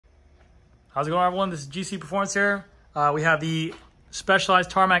How's it going, everyone? This is GC Performance here. We have the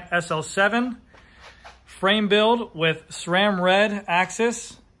Specialized Tarmac SL7 frame build with SRAM red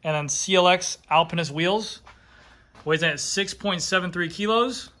axis and then CLX Alpinist wheels. Weighs in at 6.73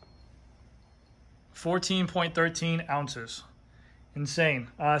 kilos, 14.13 ounces. Insane.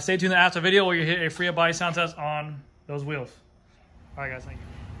 Stay tuned after the video where you hit a free body sound test on those wheels. All right, guys, thank you.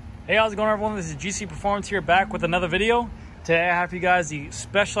 Hey, how's it going, everyone? This is GC Performance here, back with another video. Today I have for you guys the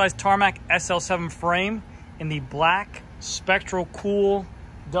Specialized Tarmac SL7 frame in the black spectral cool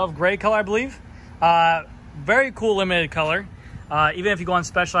dove gray color, I believe. Very cool limited color. Even if you go on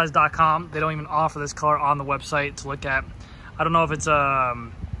specialized.com, they don't even offer this color on the website to look at. I don't know if it's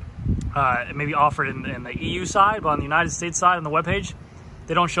it may be offered in the EU side, but on the United States side on the webpage,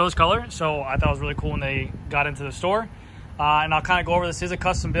 they don't show this color. So I thought it was really cool when they got into the store. And I'll kind of go over this. This is a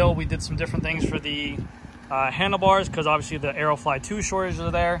custom build. We did some different things for the handlebars because obviously the Aerofly 2 shortages are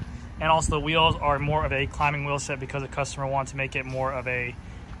there, and also the wheels are more of a climbing wheel set because the customer wanted to make it more of a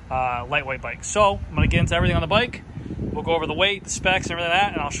lightweight bike. So I'm going to get into everything on the bike. We'll go over the weight, the specs, and everything like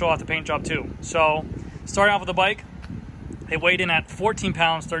that, and I'll show off the paint job too. So starting off with the bike, it weighed in at 14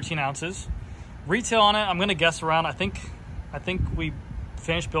 pounds 13 ounces. Retail on it, I'm going to guess around, I think we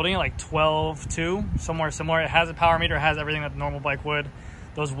finished building it like 12.2, somewhere similar. It has a power meter, it has everything that the normal bike would.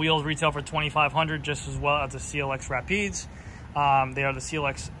 Those wheels retail for $2,500, just as well as the CLX Rapides. They are the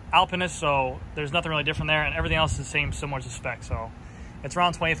CLX Alpinist, so there's nothing really different there, and everything else is the same, similar to spec. So it's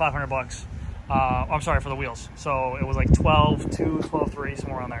around $2,500 bucks. I'm sorry, for the wheels. So it was like 12.2, 12.3,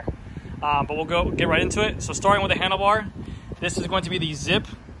 somewhere around there. But we'll get right into it. So starting with the handlebar, this is going to be the Zip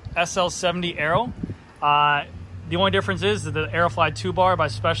SL70 Aero. The only difference is that the Aerofly 2 bar by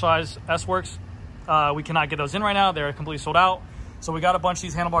Specialized S-Works, we cannot get those in right now. They're completely sold out. So we got a bunch of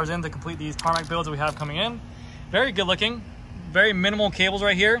these handlebars in to complete these Tarmac builds that we have coming in. Very good looking, very minimal cables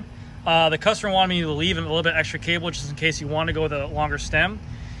right here. The customer wanted me to leave a little bit extra cable just in case you want to go with a longer stem.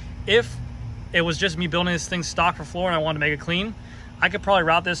 If it was just me building this thing stock for floor and I wanted to make it clean, I could probably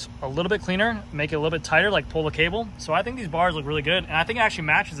route this a little bit cleaner, make it a little bit tighter, like pull the cable. So I think these bars look really good, and I think it actually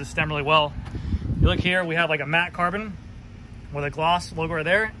matches the stem really well. You look here, we have like a matte carbon with a gloss logo right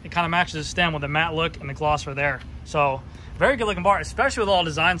there. It kind of matches the stem with the matte look and the gloss right there. So very good looking bar, especially with all the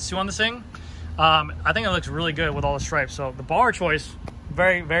designs too on this thing. I think it looks really good with all the stripes. So the bar choice,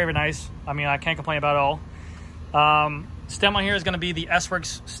 very, very nice. I mean, I can't complain about it all. Stem on here is going to be the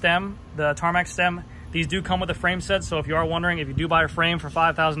S-Works stem, the Tarmac stem. These do come with a frame set, so if you are wondering, if you do buy a frame for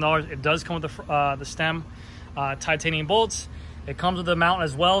 $5,000, it does come with the stem, titanium bolts. It comes with the mount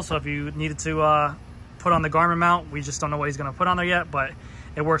as well, so if you needed to put on the Garmin mount, we just don't know what he's going to put on there yet, but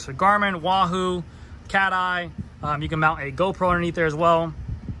it works with Garmin, Wahoo, Cat Eye. You can mount a GoPro underneath there as well.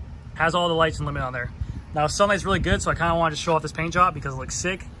 Has all the lights and limit on there. Now, sunlight's really good, so I kind of wanted to show off this paint job because it looks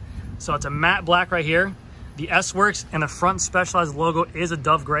sick. So it's a matte black right here. The S-Works and the front Specialized logo is a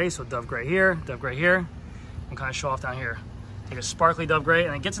dove gray, so dove gray here, dove gray here. And kind of show off down here. Like a sparkly dove gray,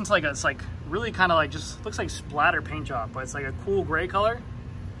 and it gets into like it's like really kind of like just looks like splatter paint job, but it's like a cool gray color.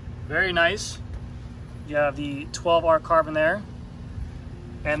 Very nice. You have the 12R carbon there,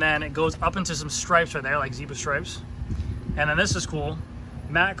 and then it goes up into some stripes right there, like zebra stripes. And then this is cool,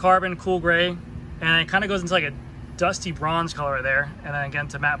 matte carbon, cool gray, and it kind of goes into like a dusty bronze color right there, and then again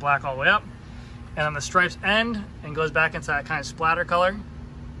to matte black all the way up. And then the stripes end and goes back into that kind of splatter color.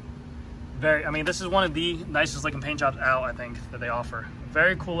 I mean, this is one of the nicest looking paint jobs out, I think, that they offer.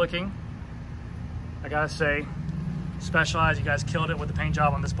 Very cool looking. I gotta say, Specialized, you guys killed it with the paint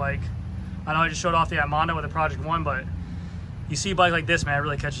job on this bike. I know I just showed off the Armando with the Project 1, but you see a bike like this, man, it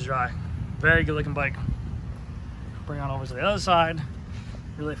really catches your eye. Very good looking bike. Bring on over to the other side.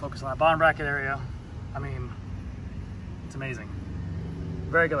 Really focus on that bottom bracket area. I mean, it's amazing.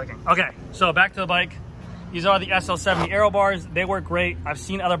 Very good looking. Okay, so back to the bike. These are the SL70 Aero bars. They work great. I've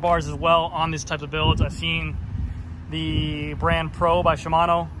seen other bars as well on these types of builds. I've seen the brand Pro by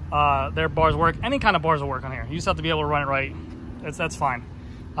Shimano. Their bars work. Any kind of bars will work on here. You just have to be able to run it right. That's fine.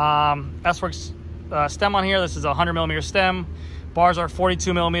 S-Works stem on here. This is a 100 millimeter stem. Bars are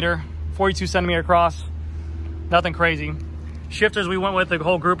 42 centimeter across. Nothing crazy. Shifters, we went with the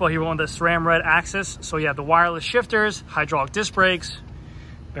whole group. He went with the SRAM red axis. So you have the wireless shifters, hydraulic disc brakes,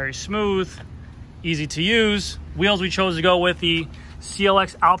 very smooth, easy to use. Wheels, we chose to go with the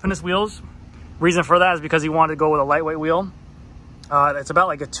CLX Alpinist wheels. Reason for that is because he wanted to go with a lightweight wheel. It's about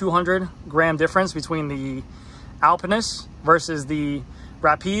like a 200 gram difference between the Alpinist versus the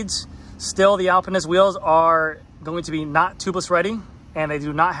Rapides. Still, the Alpinist wheels are going to be not tubeless ready, and they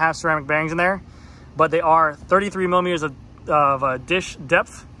do not have ceramic bearings in there, but they are 33 millimeters of dish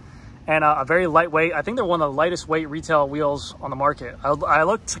depth, and a very lightweight. I think they're one of the lightest weight retail wheels on the market. I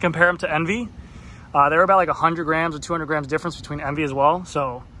looked to compare them to Envy. They were about like 100 grams or 200 grams difference between Envy as well.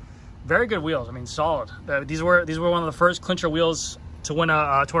 So very good wheels. I mean, solid. These were one of the first clincher wheels to win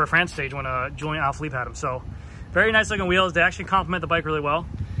a Tour de France stage when Julian Alaphilippe had them. So very nice looking wheels. They actually complement the bike really well.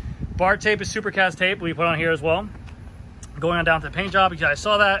 Bar tape is Supercast tape we put on here as well. Going on down to the paint job, you guys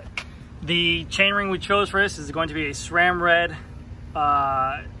saw that. The chainring we chose for this is going to be a SRAM red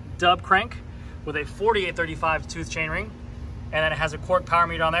dub crank with a 4835 tooth chainring, and then it has a cork power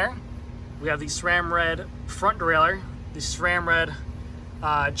meter on there. We have the SRAM red front derailleur, the SRAM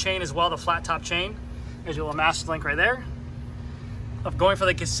red chain as well, the flat top chain. There's your little master link right there. Going for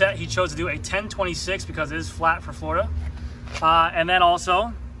the cassette, he chose to do a 1026 because it is flat for Florida. And then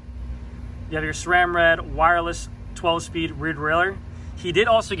also, you have your SRAM red wireless 12-speed rear derailleur. He did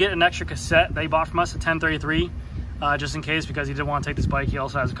also get an extra cassette that he bought from us, a 1033, just in case, because he did want to take this bike. He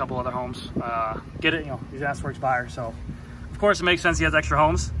also has a couple other homes. Get it, you know, he's an S-Works buyer, so of course it makes sense he has extra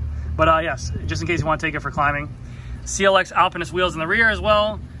homes. But yes, just in case you want to take it for climbing. CLX Alpinist wheels in the rear as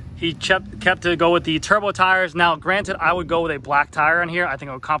well. He kept to go with the turbo tires. Now, granted, I would go with a black tire on here. I think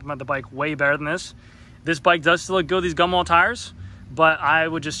it would complement the bike way better than this. This bike does still look good with these gumball tires, but I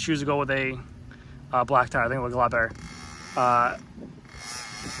would just choose to go with a black tire. I think it would look a lot better.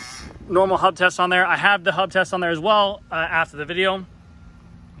 Normal hub test on there. I have the hub test on there as well after the video.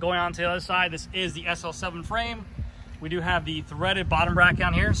 Going on to the other side, this is the SL7 frame. We do have the threaded bottom bracket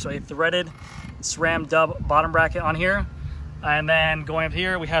on here, so a threaded SRAM dub bottom bracket on here. And then going up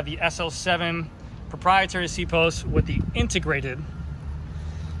here, we have the SL7 proprietary seat post with the integrated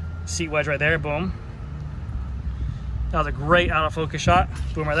seat wedge right there. Boom. That was a great out of focus shot.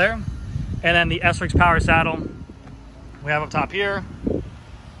 Boom right there. And then the S-Works power saddle we have up top here.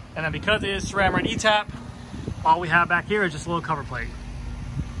 And then because it is SRAM red E-tap, all we have back here is just a little cover plate.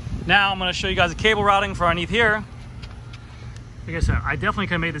 Now I'm going to show you guys the cable routing for underneath here. Like I said, I definitely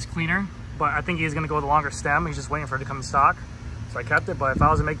could have made this cleaner, but I think he's going to go with a longer stem. He's just waiting for it to come in stock, so I kept it. But if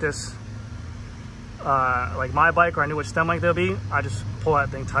I was to make this like my bike, or I knew which stem length it'll be, I just pull that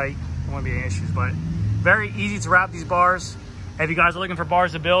thing tight. There won't be any issues. But very easy to wrap these bars. If you guys are looking for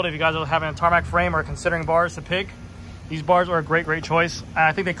bars to build, if you guys are having a Tarmac frame or considering bars to pick, these bars are a great choice. And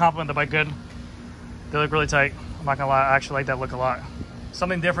I think they complement the bike good. They look really tight. I'm not gonna lie, I actually like that look a lot.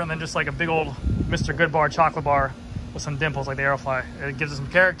 Something different than just like a big old Mr. Good bar chocolate bar with some dimples like the Aerofly. It gives it some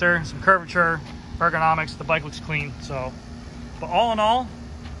character, some curvature, ergonomics. The bike looks clean. So, but all in all,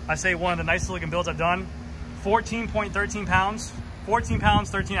 I say one of the nicest looking builds I've done. 14.13 pounds, 14 pounds,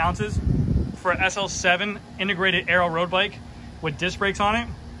 13 ounces for an SL7 integrated aero road bike with disc brakes on it.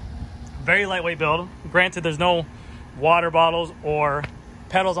 Very lightweight build. Granted, there's no water bottles or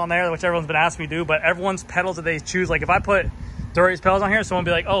pedals on there, which everyone's been asking me to do, but everyone's pedals that they choose, like if I put Dory's pedals on here, someone will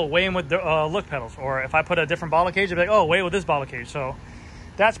be like, oh, weigh in with the look pedals. Or if I put a different bottle cage, they'll be like, oh, weigh with this bottle cage. So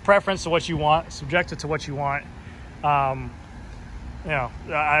that's preference to what you want, subjective to what you want. You know,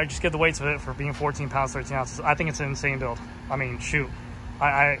 I just get the weights of it for being 14 pounds, 13 ounces. I think it's an insane build. I mean, shoot.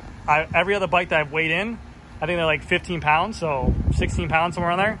 Every other bike that I've weighed in, I think they're like 15 pounds, so 16 pounds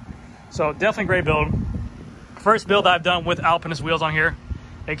somewhere on there. So definitely great build. First build I've done with Alpinist wheels on here.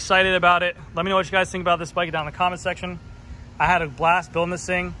 Excited about it. Let me know what you guys think about this bike down in the comment section. I had a blast building this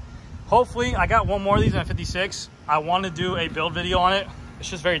thing. Hopefully, I got one more of these in a 56. I want to do a build video on it. It's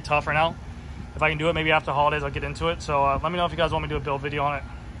just very tough right now. If I can do it, maybe after holidays, I'll get into it. So let me know if you guys want me to do a build video on it.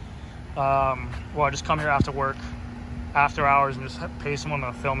 Well, I just come here after work, after hours, and just pay someone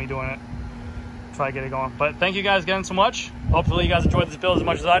to film me doing it. Try to get it going. But thank you guys again so much. Hopefully, you guys enjoyed this build as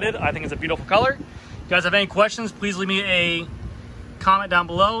much as I did. I think it's a beautiful color. If you guys have any questions, please leave me a comment down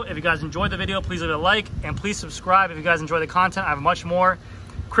below. If you guys enjoyed the video, please leave it a like, and please subscribe if you guys enjoy the content. I have much more.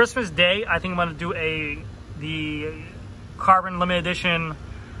 Christmas Day, I think I'm going to do the carbon limited edition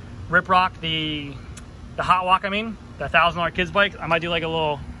Rip Rock, the Hot Walk, I mean, the $1,000 kids bike. I might do like a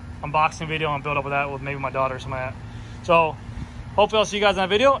little unboxing video and build up with that with maybe my daughter or something like that. So hopefully I'll see you guys in that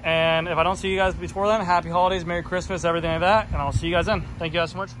video, and if I don't see you guys before then, happy holidays, Merry Christmas, everything like that, and I'll see you guys then. Thank you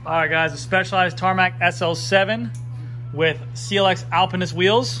guys so much. All right guys, a Specialized Tarmac SL7 with CLX Alpinist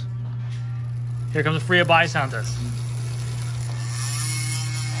wheels. Here comes a free buy sound test.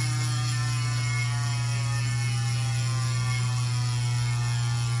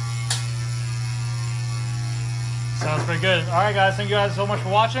 Sounds pretty good. All right guys, thank you guys so much for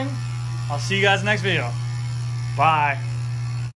watching. I'll see you guys in the next video. Bye.